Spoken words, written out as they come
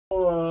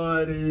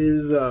What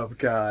is up,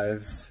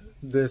 guys?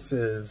 This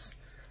is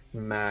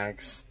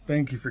Max.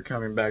 Thank you for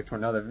coming back to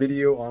another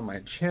video on my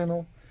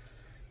channel,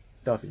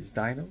 Duffy's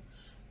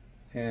Dinos.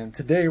 And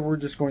today we're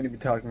just going to be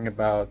talking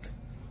about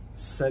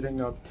setting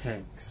up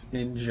tanks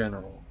in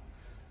general.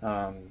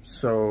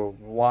 So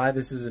why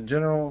this is in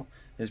general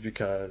is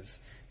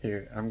because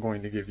here I'm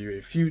going to give you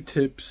a few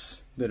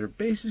tips that are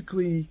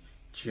basically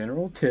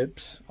general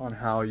tips on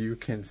how you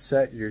can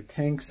set your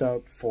tanks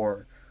up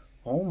for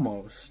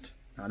almost,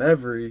 not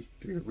every,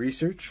 do your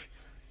research,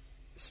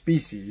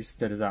 species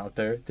that is out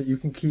there that you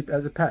can keep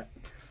as a pet.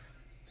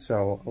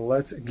 So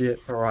let's get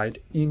right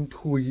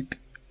into it.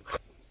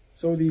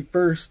 So the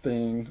first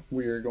thing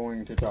we are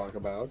going to talk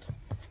about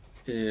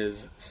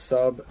is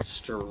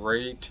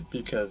substrate,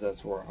 because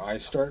that's where I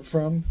start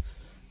from.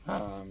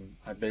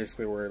 I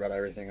basically worry about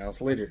everything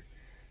else later.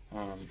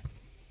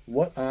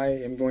 What I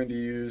am going to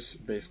use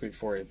basically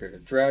for a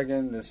bearded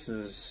dragon, this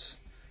is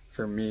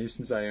for me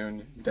since I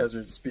own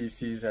desert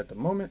species at the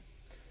moment,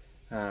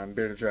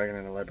 bearded dragon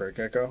and a leopard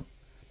gecko.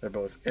 They're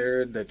both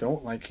arid, they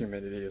don't like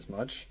humidity as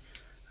much.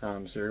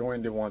 So you're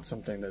going to want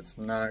something that's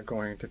not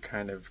going to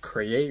kind of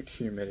create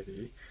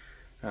humidity,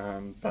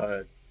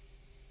 but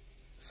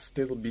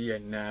still be a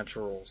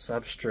natural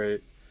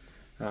substrate.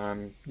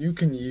 You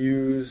can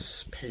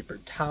use paper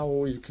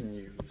towel, you can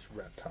use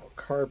reptile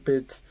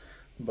carpet,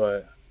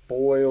 but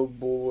boy oh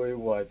boy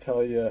will I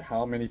tell you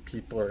how many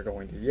people are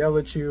going to yell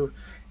at you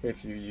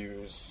if you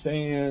use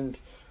sand,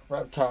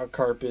 reptile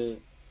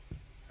carpet,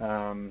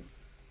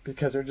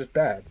 because they're just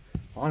bad.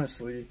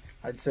 Honestly,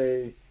 I'd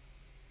say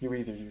you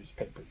either use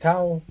paper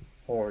towel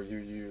or you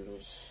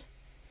use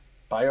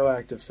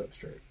bioactive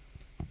substrate.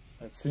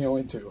 That's the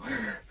only two.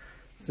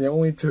 It's the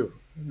only two.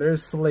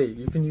 There's slate.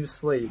 You can use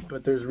slate,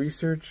 but there's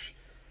research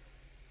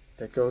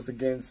that goes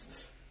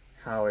against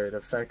how it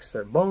affects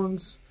their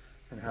bones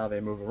and how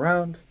they move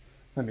around.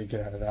 Let me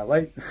get out of that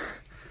light.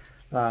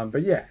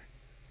 But yeah,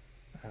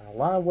 a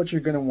lot of what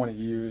you're going to want to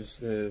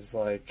use is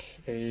like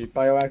a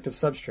bioactive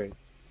substrate.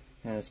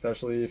 And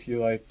especially if you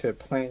like to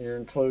plant your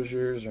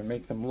enclosures or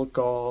make them look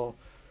all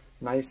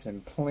nice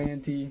and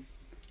planty.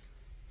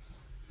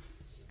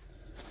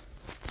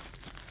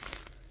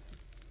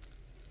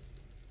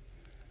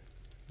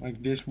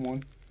 Like this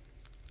one.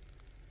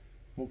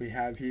 What we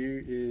have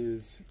here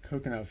is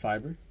coconut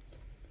fiber.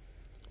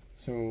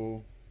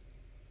 So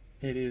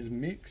it is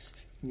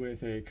mixed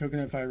with a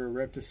coconut fiber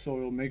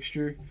reptisoil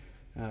mixture.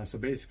 So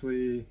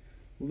basically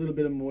a little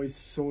bit of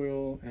moist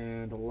soil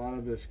and a lot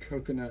of this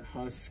coconut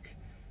husk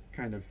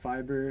kind of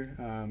fiber.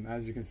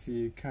 As you can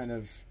see, it kind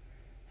of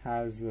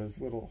has those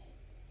little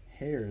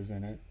hairs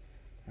in it,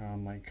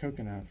 like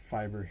coconut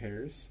fiber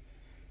hairs.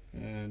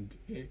 And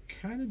it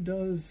kind of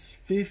does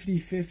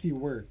 50-50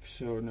 work.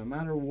 So no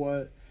matter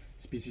what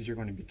species you're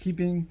going to be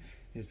keeping,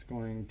 it's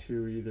going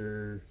to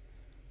either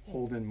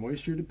hold in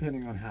moisture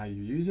depending on how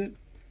you use it,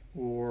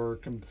 or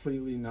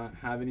completely not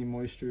have any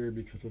moisture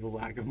because of the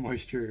lack of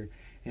moisture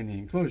in the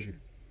enclosure.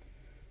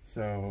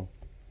 So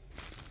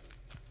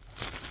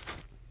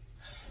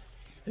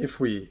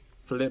if we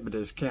flip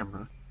this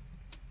camera,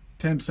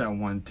 temps at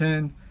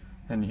 110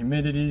 and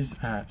humidity's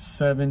at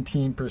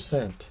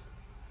 17%.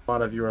 A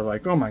lot of you are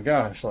like, oh my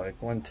gosh,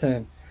 like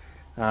 110,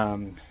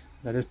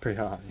 that is pretty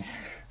high.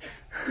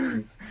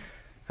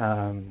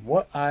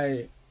 What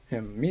I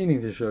am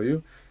meaning to show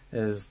you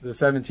is the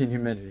 17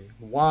 humidity.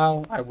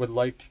 While I would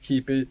like to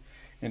keep it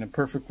in a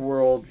perfect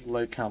world,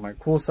 like how my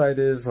cool side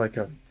is, like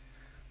a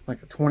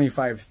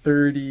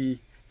 25-30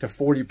 to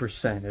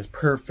 40% is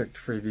perfect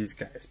for these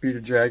guys,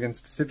 bearded dragons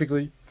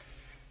specifically.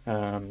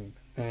 And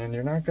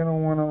you're not gonna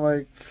want to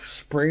like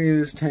spray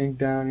this tank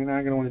down. You're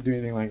not gonna want to do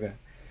anything like that.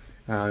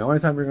 The only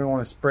time you're gonna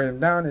want to spray them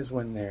down is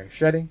when they're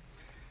shedding,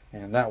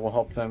 and that will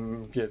help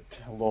them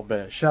get a little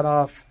bit of shed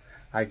off.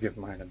 I give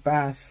mine a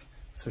bath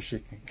so she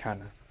can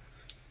kind of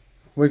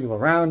wiggle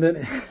around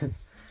it,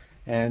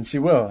 and she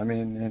will. I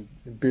mean,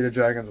 bearded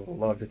dragons will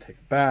love to take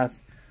a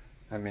bath.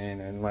 I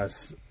mean,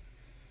 unless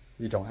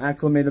you don't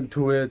acclimate them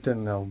to it,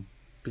 and they'll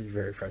be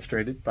very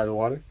frustrated by the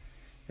water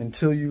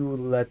until you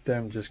let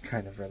them just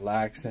kind of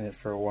relax in it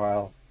for a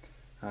while.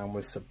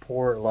 With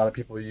support, a lot of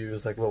people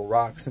use like little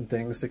rocks and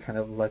things to kind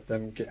of let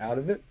them get out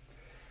of it.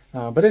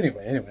 But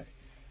anyway,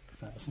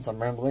 since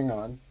I'm rambling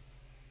on,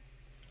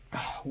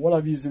 what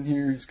I've used in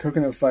here is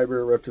coconut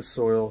fiber,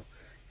 reptisoil,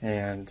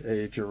 and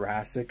a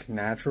Jurassic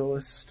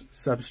naturalist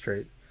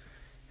substrate.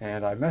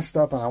 And I messed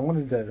up and I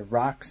wanted the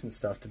rocks and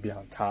stuff to be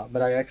on top,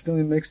 but I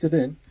accidentally mixed it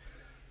in.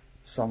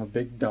 So I'm a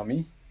big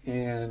dummy,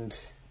 and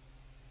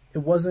it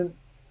wasn't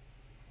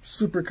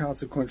super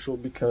consequential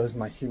because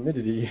my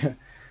humidity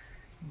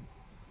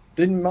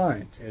didn't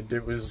mind.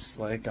 It was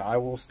like, I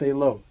will stay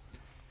low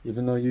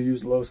even though you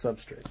use low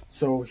substrate.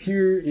 So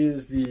here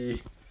is the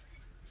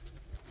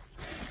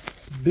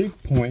big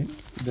point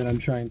that I'm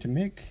trying to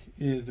make,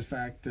 is the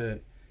fact that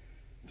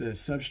the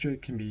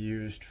substrate can be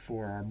used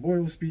for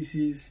arboreal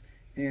species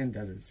and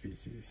desert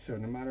species. So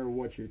no matter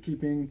what you're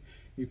keeping,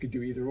 you could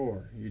do either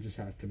or. You just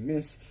have to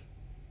mist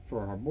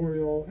for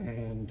arboreal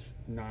and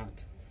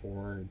not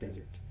for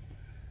desert.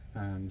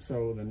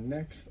 So the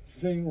next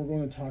thing we're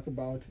going to talk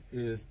about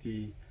is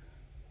the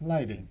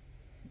lighting.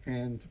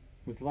 And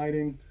with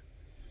lighting,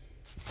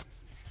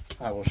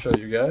 I will show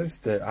you guys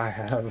that I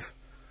have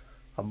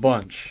a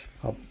bunch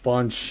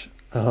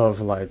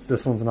of lights.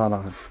 This one's not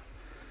on,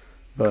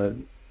 but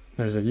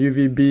there's a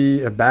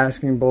UVB, a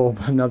basking bulb,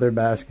 another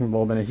basking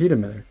bulb, and a heat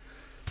emitter.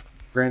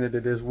 Granted,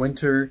 it is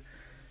winter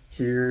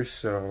here,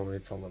 so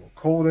it's a little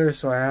colder,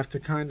 so I have to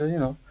kind of, you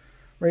know,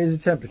 raise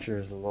the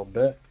temperatures a little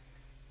bit.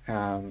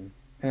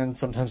 And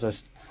sometimes I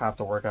have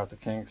to work out the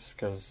kinks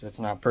because it's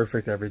not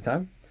perfect every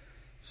time.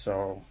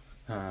 So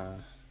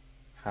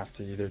have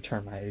to either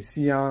turn my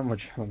AC on,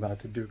 which I'm about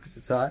to do because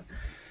it's hot,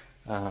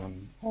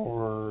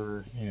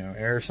 or, you know,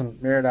 air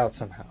it out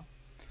somehow.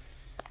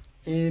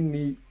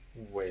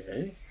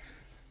 Anyway,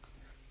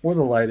 for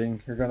the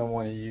lighting, you're going to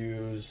want to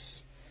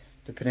use,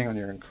 depending on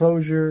your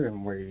enclosure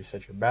and where you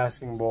set your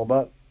basking bulb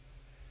up,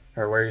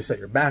 or where you set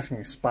your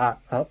basking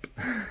spot up,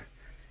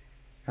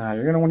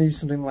 you're going to want to use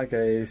something like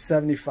a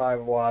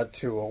 75 watt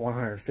to a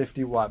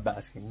 150 watt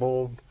basking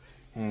bulb.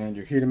 And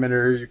your heat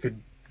emitter, you could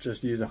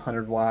just use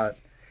 100 watt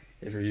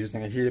if you're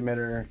using a heat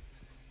emitter.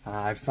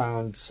 I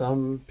found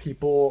some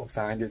people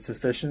find it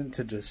sufficient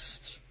to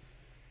just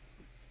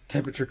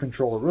temperature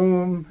control a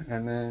room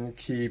and then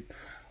keep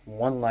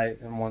one light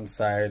on one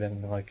side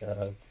and like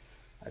a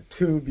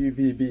tube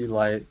UVB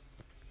light.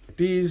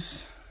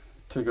 These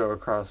to go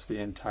across the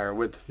entire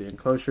width of the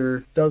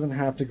enclosure. Doesn't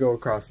have to go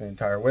across the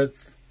entire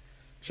width.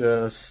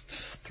 Just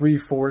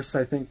 3/4,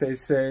 I think they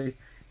say,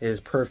 is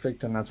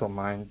perfect, and that's what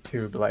my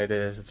tube light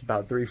is. It's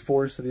about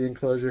 3/4 of the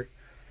enclosure.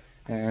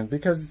 And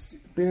because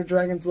bearded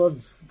dragons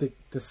love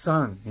the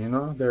sun, you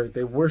know,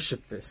 they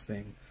worship this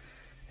thing.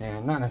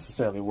 And not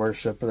necessarily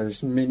worship, but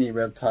there's many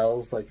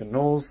reptiles like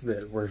anoles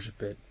that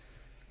worship it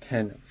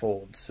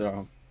tenfold.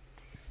 So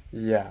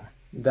yeah,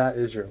 that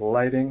is your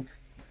lighting.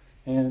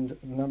 And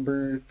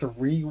number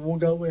 3 we'll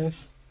go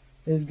with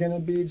is gonna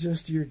be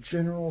just your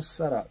general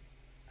setup.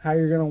 How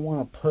you're gonna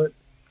wanna put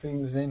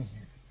things in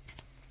here.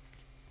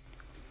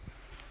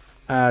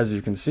 As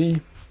you can see,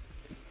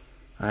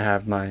 I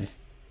have my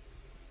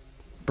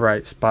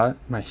bright spot,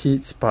 my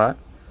heat spot.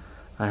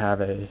 I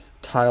have a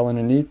tile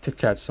underneath to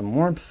catch some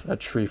warmth, a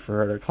tree for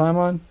her to climb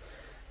on,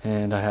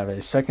 and I have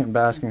a second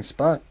basking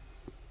spot,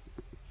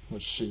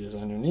 which she is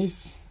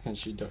underneath, and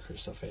she dug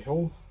herself a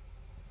hole.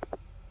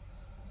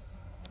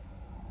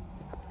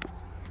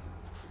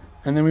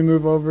 And then we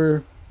move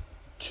over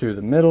to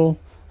the middle.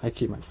 I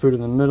keep my food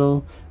in the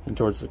middle, and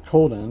towards the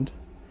cold end,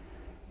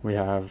 we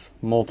have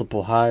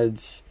multiple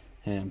hides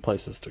and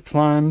places to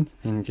climb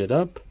and get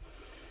up,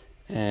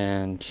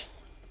 and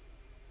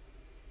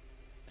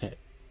a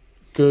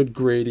good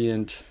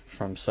gradient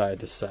from side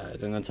to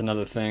side. And that's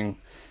another thing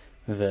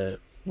that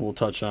we'll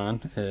touch on,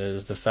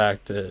 is the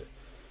fact that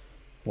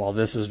while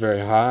this is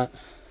very hot,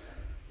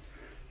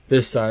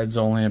 this side's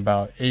only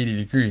about 80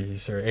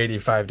 degrees or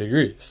 85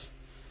 degrees.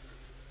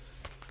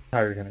 How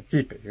you're going to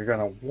keep it. You're going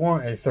to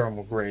want a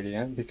thermal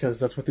gradient because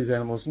that's what these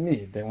animals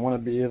need. They want to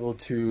be able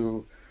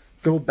to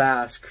go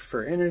bask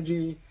for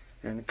energy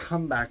and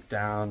come back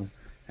down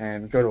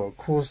and go to a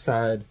cool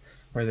side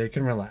where they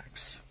can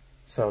relax.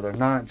 So they're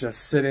not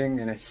just sitting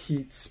in a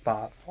heat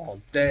spot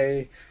all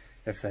day.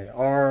 If they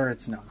are,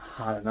 it's not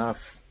hot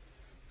enough.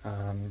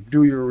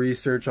 Do your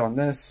research on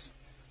this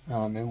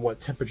and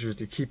what temperatures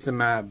to keep them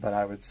at, but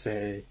I would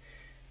say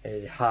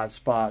a hot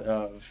spot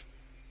of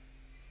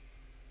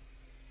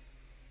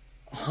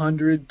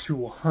 100 to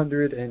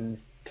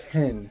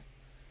 110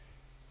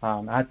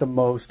 at the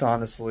most,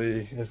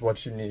 honestly, is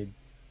what you need.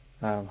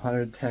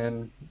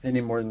 110,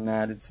 any more than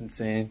that, it's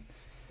insane.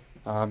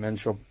 And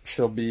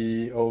she'll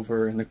be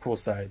over in the cool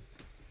side.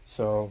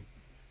 So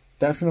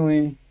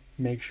definitely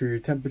make sure your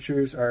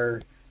temperatures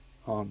are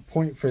on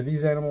point for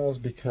these animals,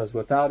 because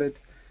without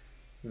it,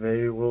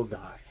 they will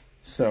die.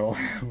 So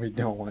we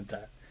don't want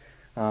that.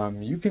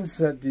 You can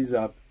set these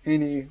up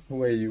any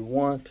way you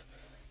want,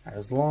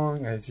 as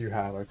long as you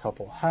have a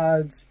couple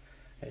hides,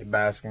 a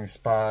basking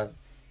spot.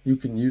 You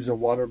can use a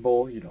water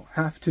bowl, you don't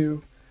have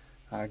to.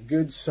 A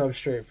good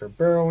substrate for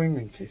burrowing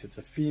in case it's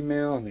a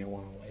female and they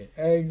want to lay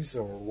eggs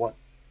or what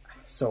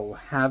so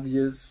have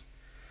yous.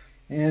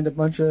 And a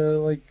bunch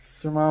of like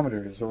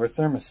thermometers or a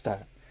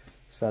thermostat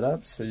set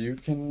up so you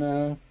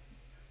can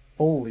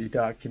fully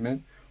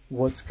document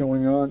what's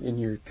going on in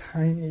your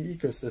tiny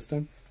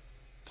ecosystem.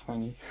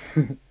 Tiny.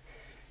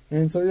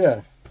 And so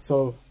yeah,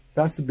 so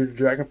that's the bearded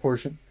dragon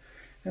portion.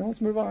 And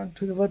let's move on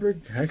to the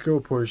leopard gecko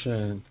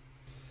portion.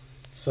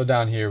 So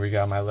down here we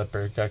got my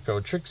leopard gecko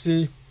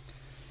Trixie.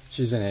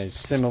 She's in a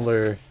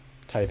similar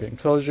type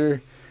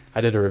enclosure.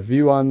 I did a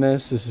review on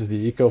this. This is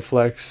the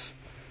Ecoflex,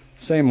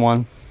 same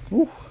one.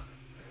 Woo.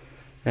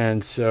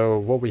 And so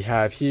what we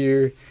have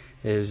here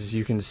is,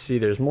 you can see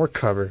there's more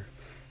cover.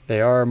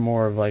 They are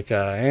more of like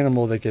an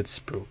animal that gets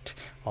spooked.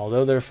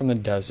 Although they're from the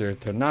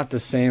desert, they're not the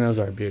same as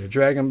our bearded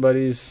dragon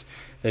buddies.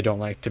 They don't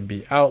like to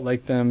be out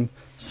like them.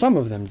 Some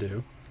of them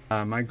do.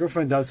 My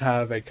girlfriend does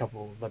have a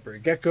couple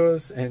leopard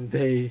geckos, and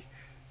they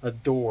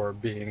adore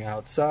being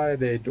outside.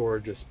 They adore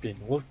just being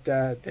looked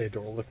at. They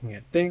adore looking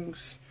at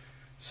things.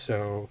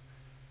 So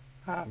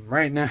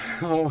right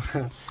now,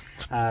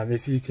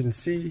 if you can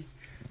see,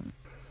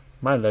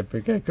 my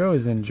leopard gecko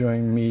is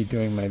enjoying me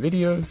doing my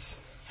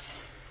videos.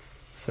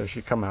 So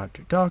she come out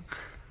to talk.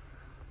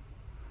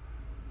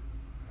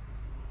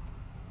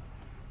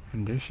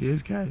 And there she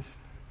is, guys.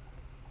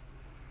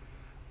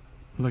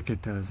 Look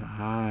at those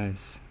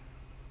eyes.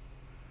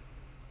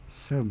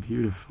 So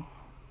beautiful.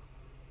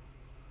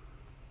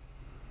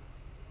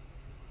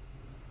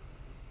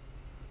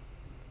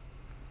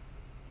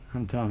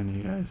 I'm telling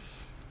you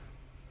guys,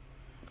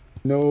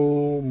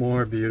 no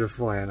more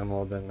beautiful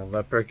animal than the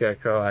leopard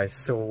gecko. I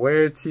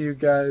swear to you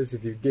guys,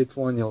 if you get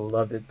one, you'll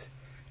love it.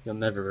 You'll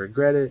never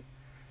regret it.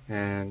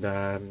 And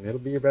it'll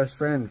be your best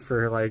friend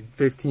for like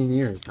 15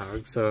 years,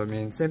 dog. So, I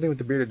mean, same thing with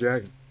the bearded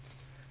dragon.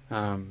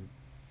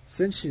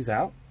 Since she's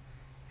out,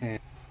 and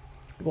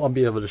I'll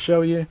be able to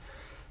show you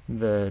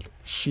that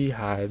she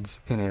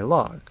hides in a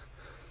log.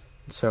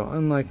 So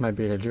unlike my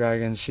bearded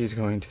dragon, she's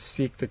going to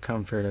seek the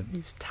comfort of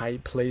these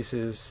tight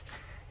places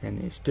and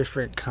these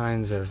different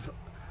kinds of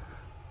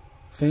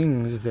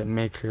things that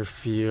make her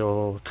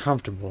feel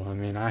comfortable. I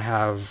mean, I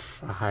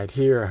have a hide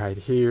here, a hide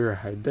here, a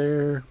hide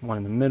there, one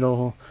in the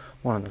middle,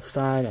 one on the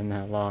side, and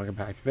that log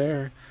back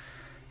there.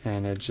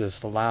 And it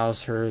just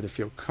allows her to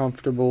feel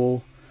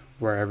comfortable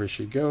wherever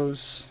she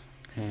goes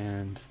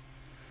and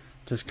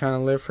just kind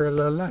of live her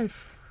little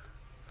life.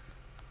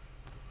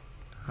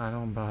 I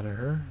don't bother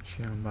her,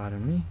 she don't bother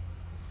me.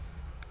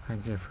 I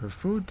give her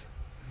food,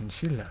 and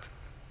she left.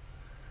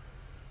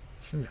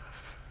 She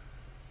left.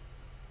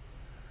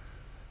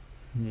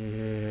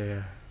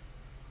 Yeah.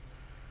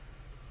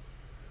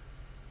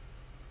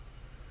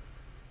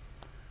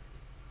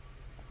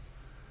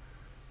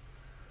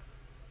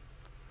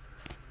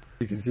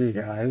 You can see,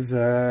 guys,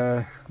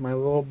 my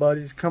little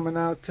buddy's coming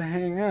out to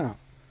hang out,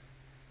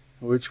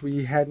 which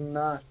we had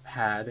not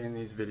had in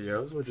these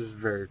videos, which is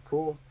very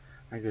cool.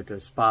 I get to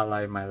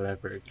spotlight my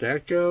leopard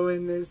gecko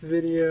in this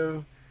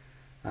video.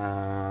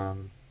 But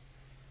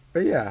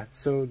yeah,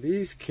 so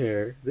this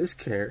care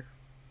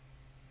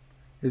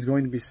is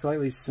going to be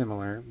slightly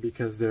similar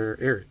because they're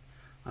arid.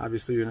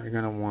 Obviously, you're not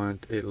going to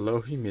want a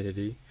low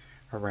humidity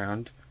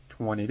around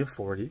 20 to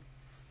 40.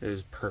 It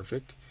is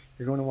perfect.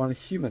 You're going to want a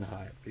humid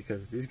hive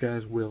because these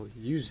guys will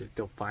use it.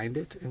 They'll find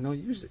it and they'll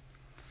use it.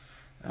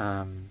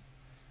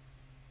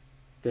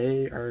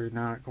 They are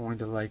not going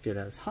to like it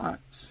as hot,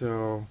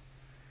 so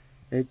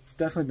it's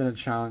definitely been a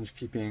challenge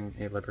keeping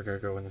a leopard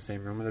gecko in the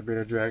same room with a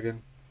bearded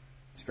dragon.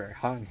 It's very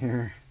hot in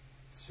here.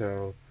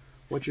 So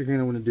what you're going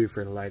to want to do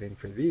for the lighting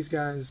for these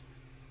guys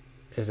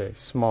is a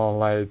small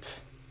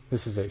light.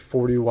 This is a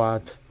 40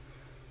 watt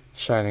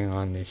shining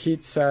on the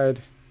heat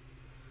side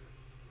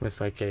with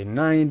like a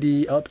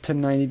 90 up to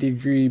 90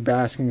 degree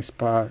basking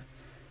spot,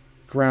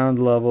 ground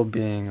level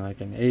being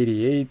like an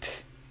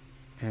 88,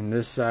 and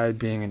this side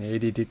being an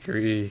 80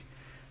 degree,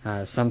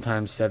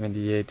 sometimes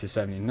 78 to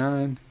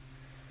 79.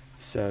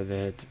 So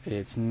that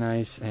it's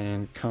nice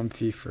and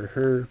comfy for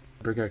her.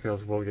 Leopard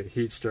geckos will get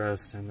heat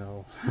stressed and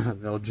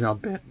they'll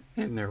jump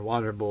in their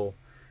water bowl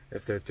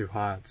if they're too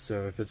hot.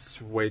 So if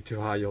it's way too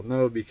hot, you'll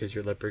know because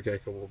your leopard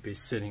gecko will be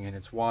sitting in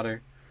its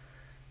water.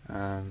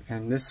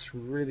 And this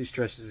really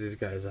stresses these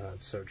guys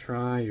out. So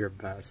try your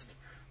best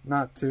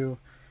not to,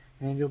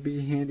 and you'll be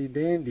handy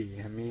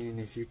dandy. I mean,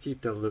 if you keep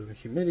the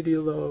humidity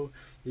low,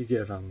 you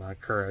give them a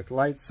correct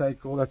light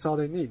cycle, that's all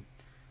they need.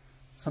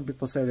 Some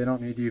people say they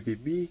don't need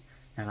UVB.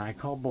 And I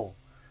call bull.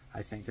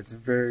 I think it's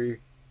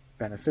very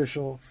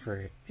beneficial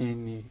for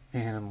any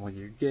animal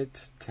you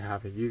get to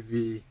have a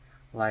UV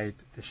light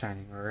to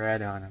shining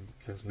red on them,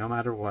 because no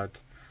matter what,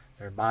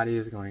 their body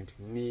is going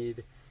to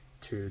need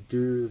to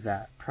do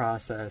that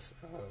process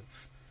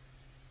of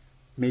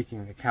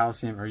making the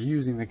calcium or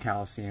using the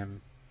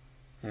calcium.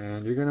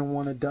 And you're going to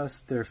want to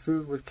dust their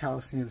food with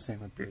calcium,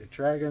 same with bearded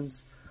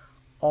dragons.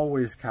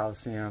 Always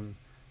calcium.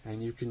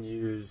 And you can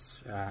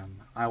use,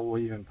 I will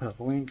even put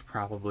a link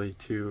probably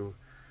to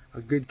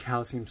a good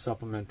calcium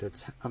supplement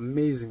that's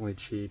amazingly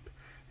cheap.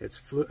 It's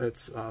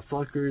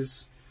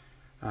Fluckers.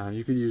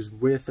 You could use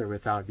with or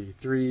without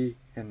D3,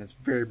 and it's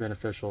very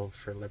beneficial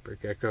for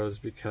leopard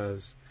geckos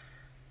because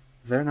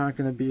they're not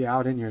going to be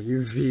out in your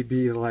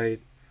UVB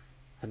light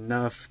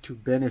enough to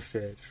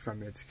benefit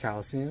from its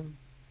calcium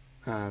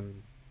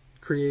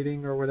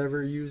creating or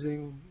whatever,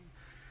 using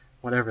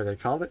whatever they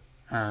call it.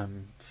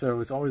 So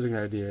it's always a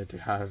good idea to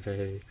have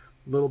a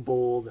little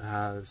bowl that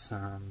has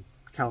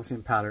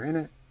calcium powder in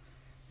it,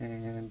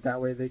 and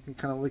that way they can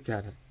kind of look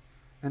at it.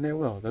 And they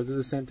will. They'll do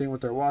the same thing with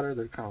their water.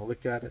 They'll kind of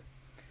look at it.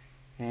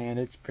 And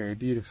it's very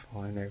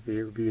beautiful. And they're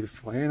very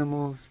beautiful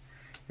animals.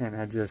 And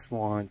I just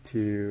want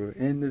to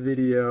end the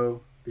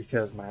video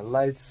because my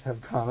lights have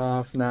gone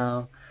off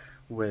now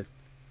with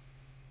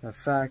the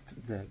fact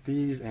that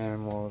these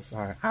animals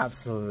are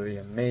absolutely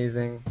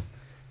amazing.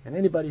 And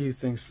anybody who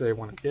thinks they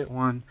want to get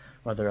one,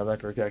 whether a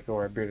leopard gecko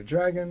or a bearded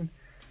dragon,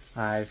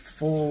 I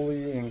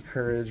fully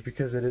encourage,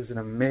 because it is an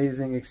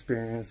amazing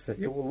experience that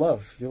you will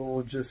love.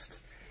 You'll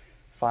just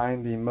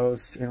find the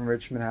most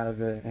enrichment out of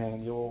it,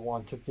 and you'll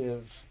want to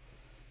give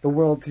the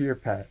world to your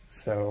pet.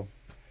 So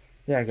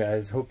yeah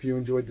guys, hope you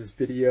enjoyed this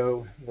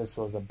video. This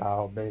was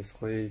about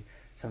basically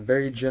some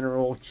very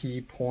general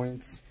key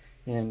points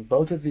in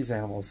both of these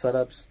animal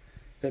setups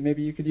that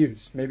maybe you could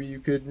use. Maybe you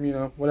could, you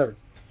know, whatever.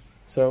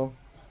 So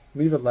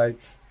leave a like,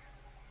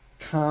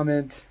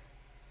 comment,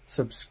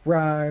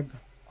 subscribe,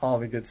 all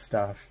the good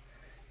stuff.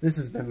 This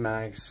has been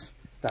Max,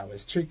 that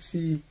was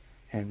Trixie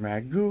and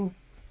Ragu,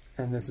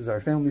 and this is our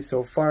family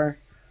so far.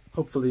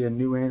 Hopefully a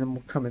new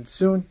animal coming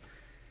soon.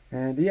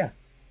 And yeah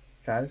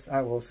guys,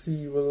 I will see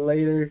you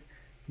later.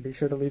 Be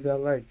sure to leave that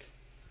like.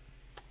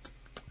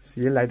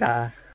 See you later.